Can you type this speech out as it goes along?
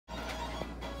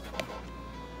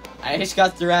I just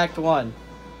got through Act 1.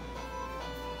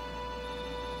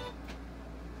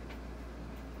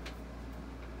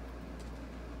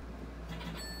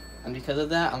 And because of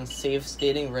that, I'm save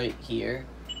stating right here.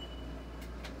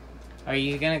 Are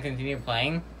you gonna continue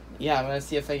playing? Yeah, I'm gonna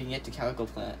see if I can get to Chemical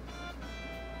Plant.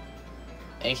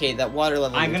 Okay, that water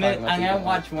level. I'm gonna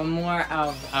watch one more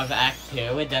of Act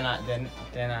 2, and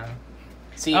then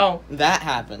see, oh, that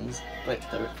happens. But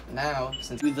now,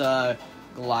 since with the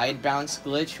glide bounce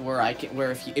glitch, where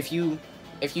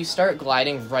if you start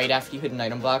gliding right after you hit an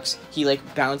item box, he like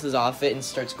bounces off it and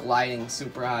starts gliding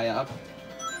super high up.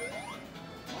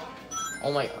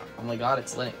 Oh my god,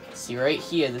 it's lit. See right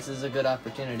here, this is a good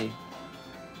opportunity.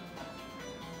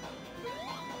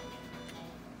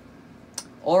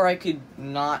 Or I could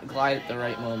not glide at the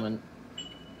right moment.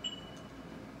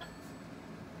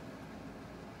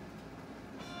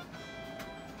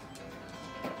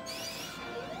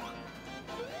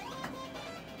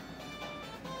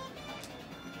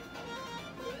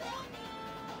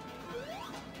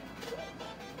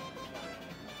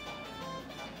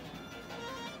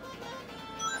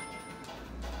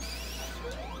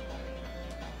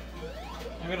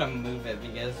 I'm gonna move it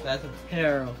because that's a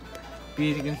terrible.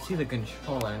 Because you can see the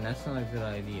controller, and that's not a good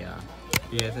idea.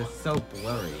 Because it's so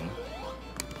blurry.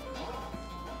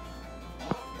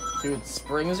 Dude,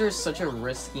 springs are such a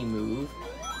risky move.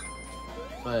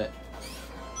 But...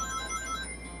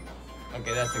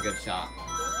 okay, that's a good shot.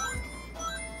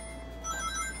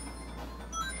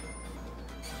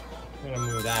 I'm gonna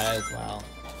move that as well.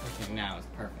 Okay, now it's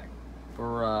perfect.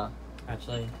 Bruh.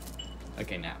 Actually,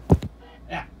 okay, now.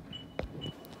 Yeah.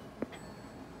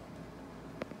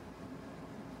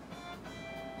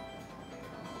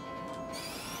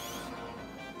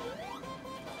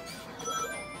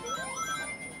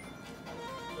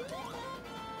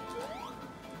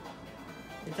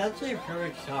 It's actually a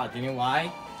perfect shot. Do you know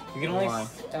why? You can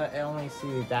only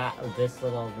see this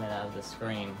little bit of the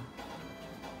screen.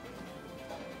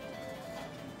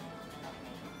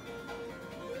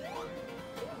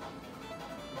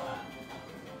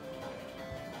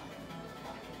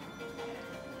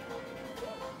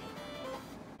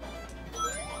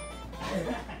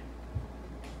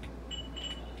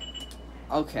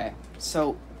 Okay,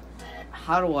 so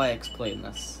how do I explain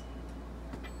this?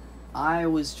 I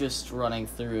was just running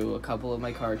through a couple of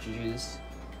my cartridges,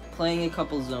 playing a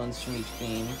couple zones from each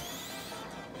game,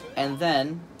 and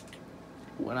then,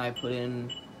 when I put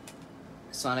in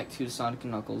Sonic 2 to Sonic &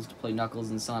 Knuckles to play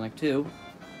Knuckles in Sonic 2,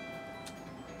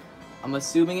 I'm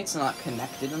assuming it's not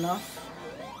connected enough,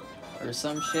 or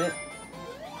some shit,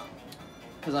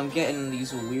 because I'm getting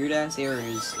these weird-ass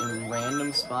errors in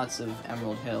random spots of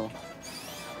Emerald Hill.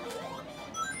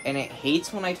 And it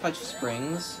hates when I touch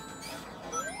springs,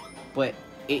 but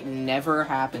it never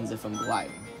happens if I'm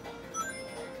gliding.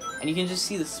 And you can just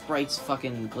see the sprites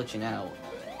fucking glitching out.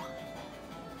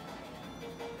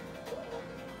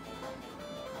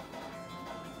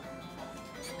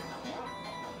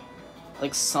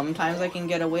 Like, sometimes I can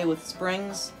get away with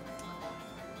springs,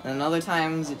 and other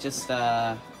times it just,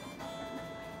 yeah.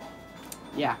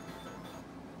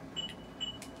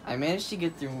 I managed to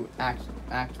get through Act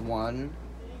 1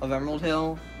 of Emerald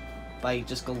Hill by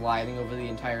just gliding over the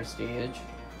entire stage.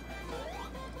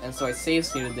 And so I save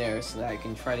stated there so that I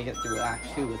can try to get through Act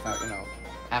 2 without,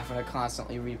 having to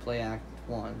constantly replay Act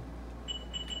 1.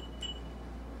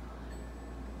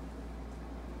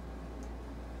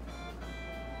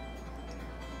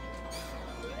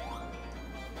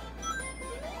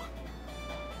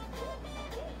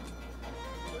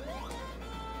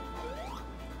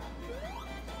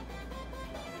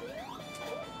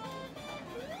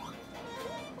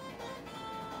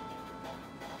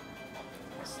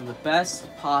 So the best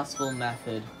possible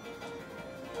method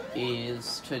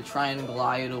is to try and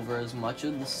glide over as much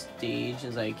of the stage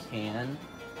as I can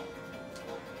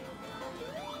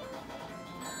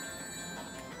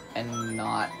and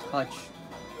not touch,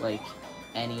 like,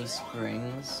 any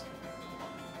springs,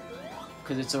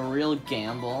 because it's a real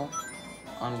gamble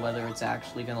on whether it's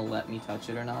actually gonna let me touch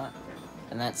it or not,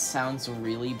 and that sounds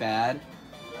really bad.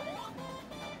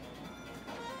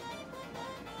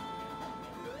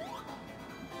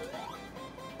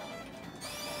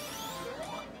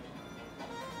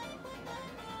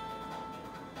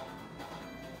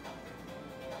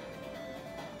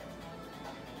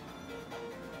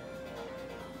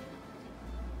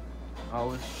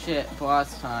 Oh shit,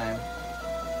 boss time.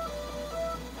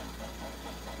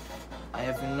 I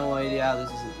have no idea how this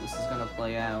is gonna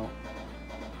play out.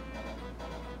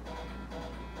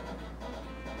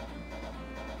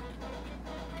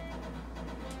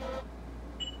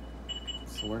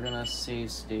 So we're gonna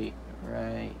save state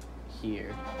right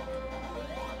here.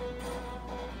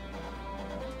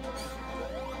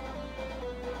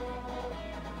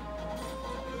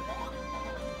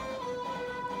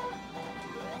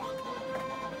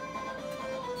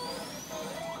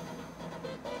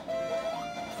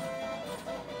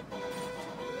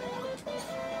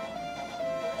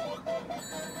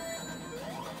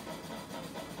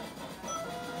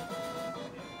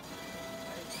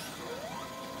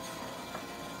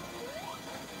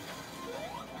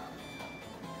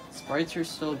 Sprites are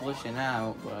still glitching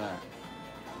out, but...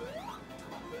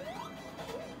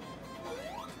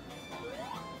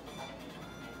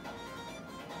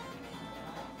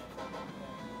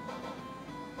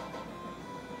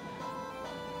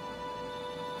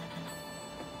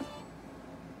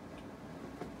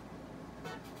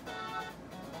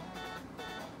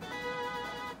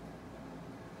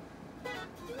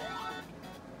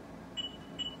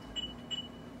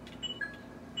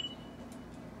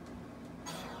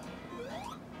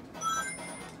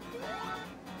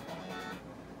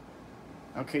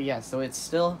 Okay, yeah, so it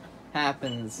still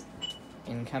happens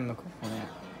in Chemical Plant.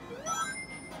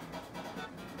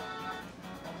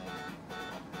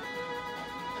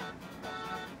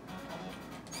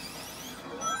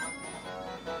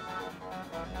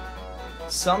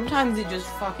 Sometimes it just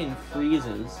fucking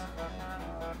freezes.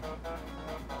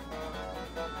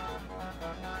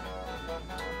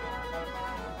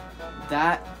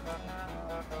 That...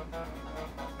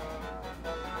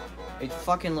 It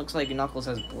fucking looks like Knuckles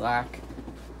has black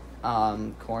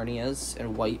corneas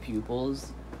and white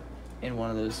pupils in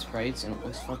one of those sprites, and it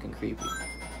looks fucking creepy.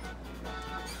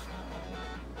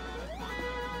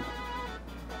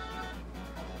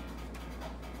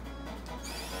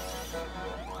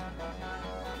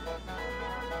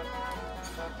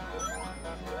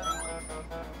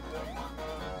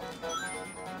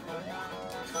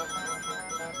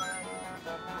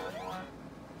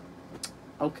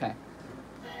 Okay.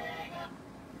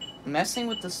 Messing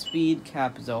with the speed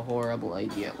cap is a horrible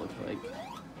idea, it looks like.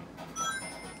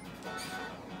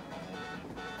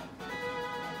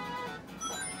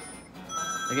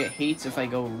 Like, it hates if I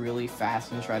go really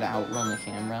fast and try to outrun the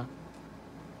camera.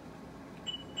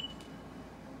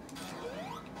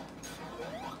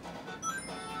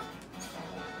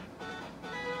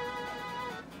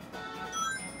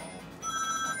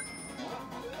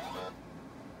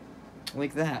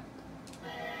 Like that.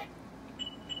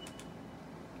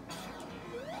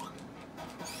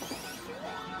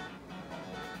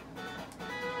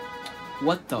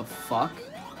 What the fuck?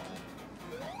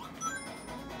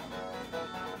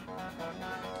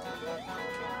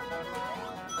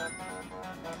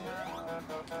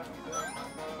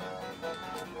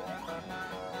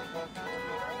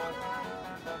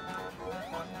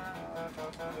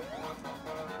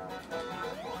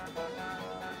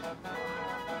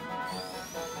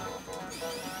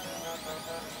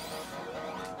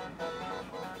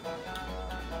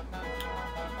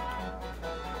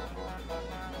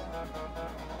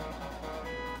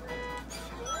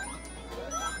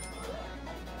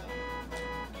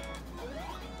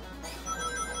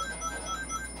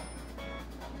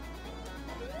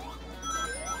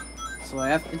 So I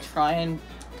have to try and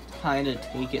kind of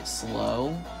take it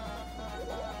slow.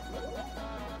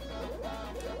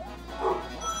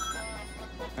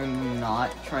 And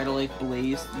not try to, like,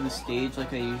 blaze through the stage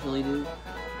like I usually do.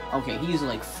 Okay, he's,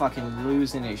 like, fucking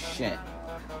losing his shit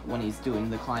when he's doing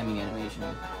the climbing animation.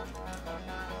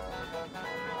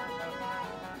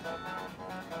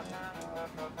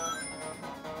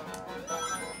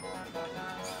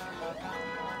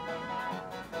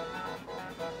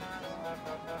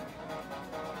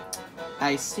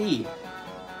 I see.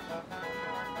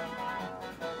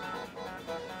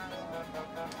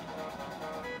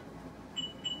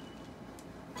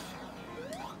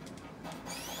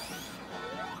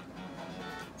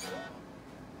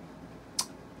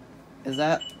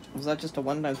 Was that just a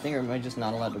one-time thing, or am I just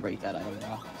not allowed to break that item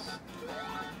box?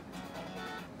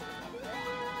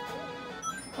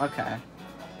 Okay.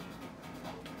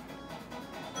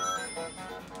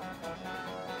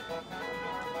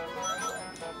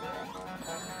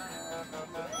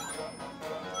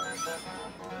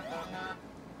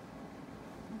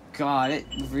 God, it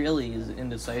really is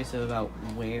indecisive about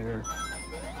where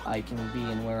I can be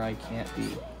and where I can't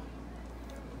be.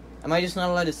 Am I just not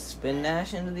allowed to spin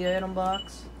dash into the item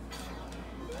box?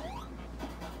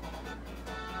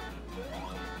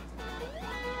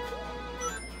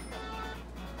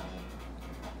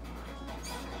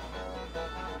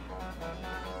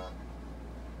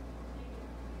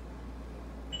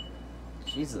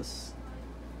 Jesus.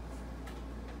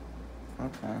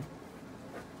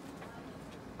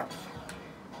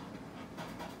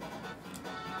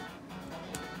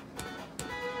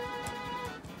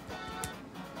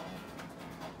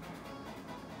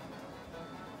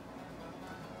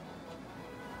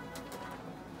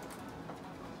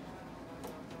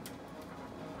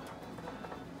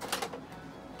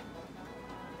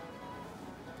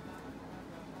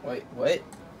 Wait, what?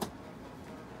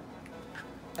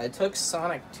 I took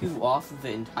Sonic 2 off of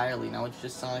it entirely. Now it's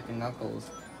just Sonic and Knuckles.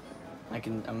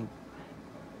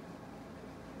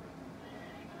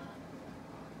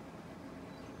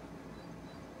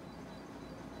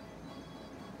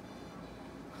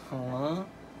 Huh?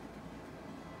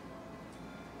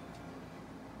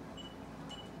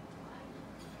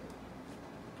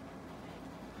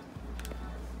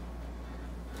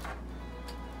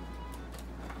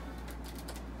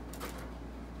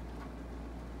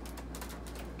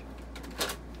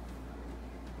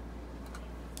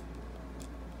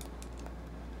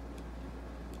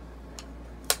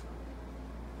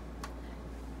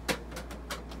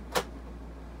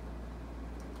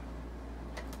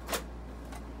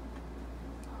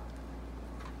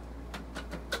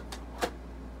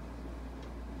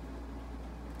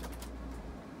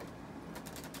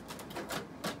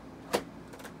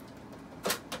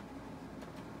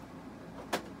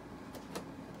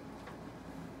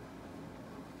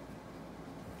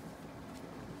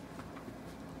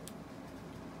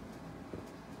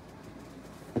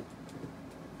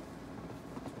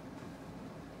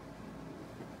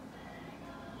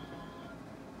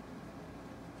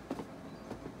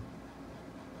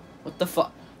 What the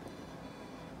fuck?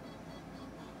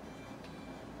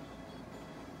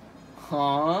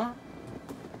 Huh?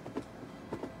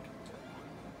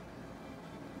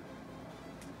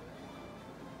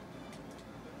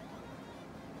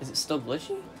 Is it still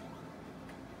glitchy?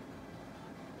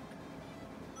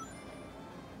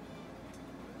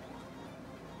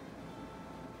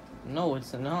 No,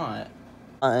 it's not.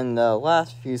 In the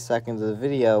last few seconds of the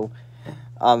video,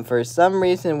 for some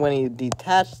reason when he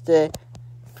detached it,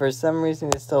 for some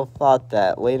reason he still thought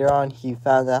that. Later on he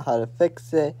found out how to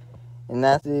fix it, and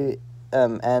that's the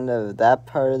end of that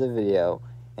part of the video.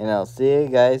 And I'll see you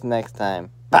guys next time.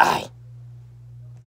 Bye!